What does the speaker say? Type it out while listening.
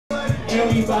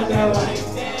and we bout that life.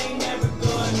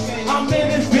 I'm in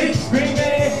this bitch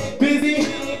screaming, busy.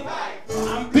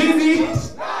 I'm busy.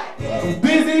 I'm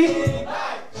busy.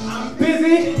 I'm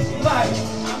busy.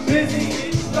 Life. I'm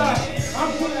busy. Life.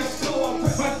 I'm putting the school on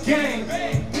with my game.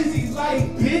 Busy life,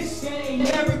 bitch. Ain't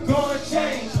never gonna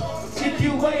change. If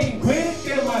you ain't with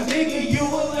it, then my nigga, you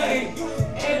a lame.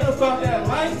 Ain't about that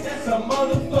life, that's a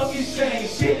motherfucking shame.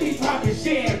 Shit be poppin'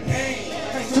 champagne.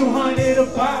 200 a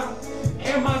bottle.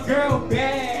 And my girl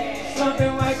bad.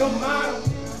 Something like a model.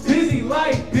 Busy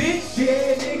life, bitch,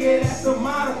 yeah, nigga, that's the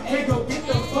motto. Hey, go get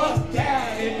the fuck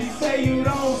out if you say you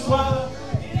don't swallow.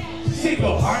 She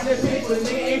go hard in the pit, but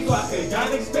nigga ain't flocking.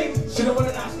 Y'all expect, should've won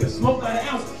an Oscar, smoked by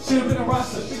the ounce, should've been a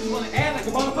roster. Bitches wanna add like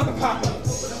a motherfucking popper.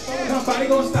 Nobody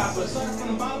gonna stop us.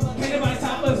 Ain't nobody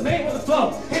top us, made with the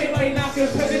flow. Ain't nobody knock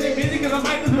us, cause it ain't busy, cause I'm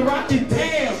Micah's been rocking.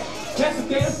 Damn, that's a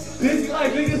damn busy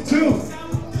life niggas too.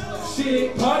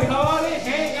 Shit, party hard and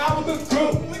hang out with the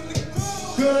crew.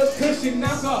 Good cushion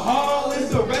alcohol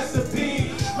is the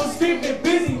recipe. I'm screaming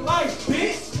busy life,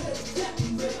 bitch.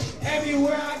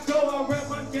 Everywhere I go, I rep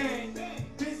my gang.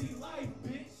 Busy life,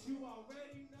 bitch. You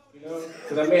already know. You know,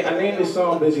 because I named this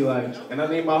song Bizzy Life, and I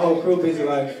named my whole crew Bizzy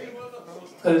Life,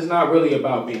 because it's not really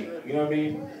about me. You know what I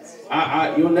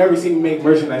mean? You'll never see me make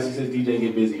merchandise that says DJ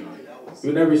Get Bizzy on it.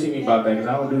 You'll never see me about that, because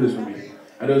I don't do this for me.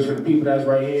 I do this for the people that's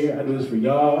right here. I do this for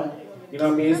y'all. You know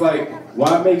what I mean? It's like,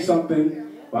 why make something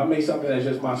that's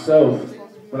just myself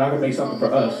when I can make something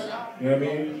for us? You know what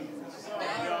I mean?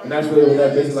 And that's what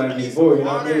that Bizzy Life is for. You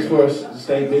know what I mean? It's for us to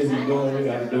stay busy doing what we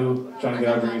gotta do, trying to get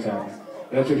our dreams happen.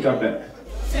 That's what we drop that.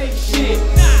 Take shit.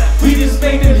 We just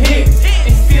make them hit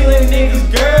and stealing niggas'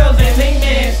 girls and they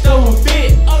man stole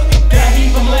fit. Got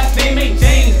heat from last name ain't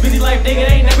James. Bizzy Life nigga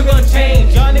ain't never gonna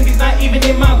change. Y'all niggas not even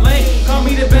in my lane. Call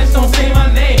me the best, don't say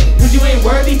my name. Cause you ain't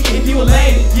worthy if you a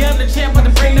lame. Yeah, I'm the champ, but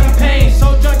the bring them pain.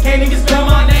 So drunk, can't even spell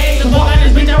my name. So walk on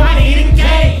this bitch, I'm riding eating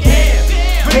game.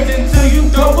 Yeah. Wait until you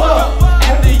go up.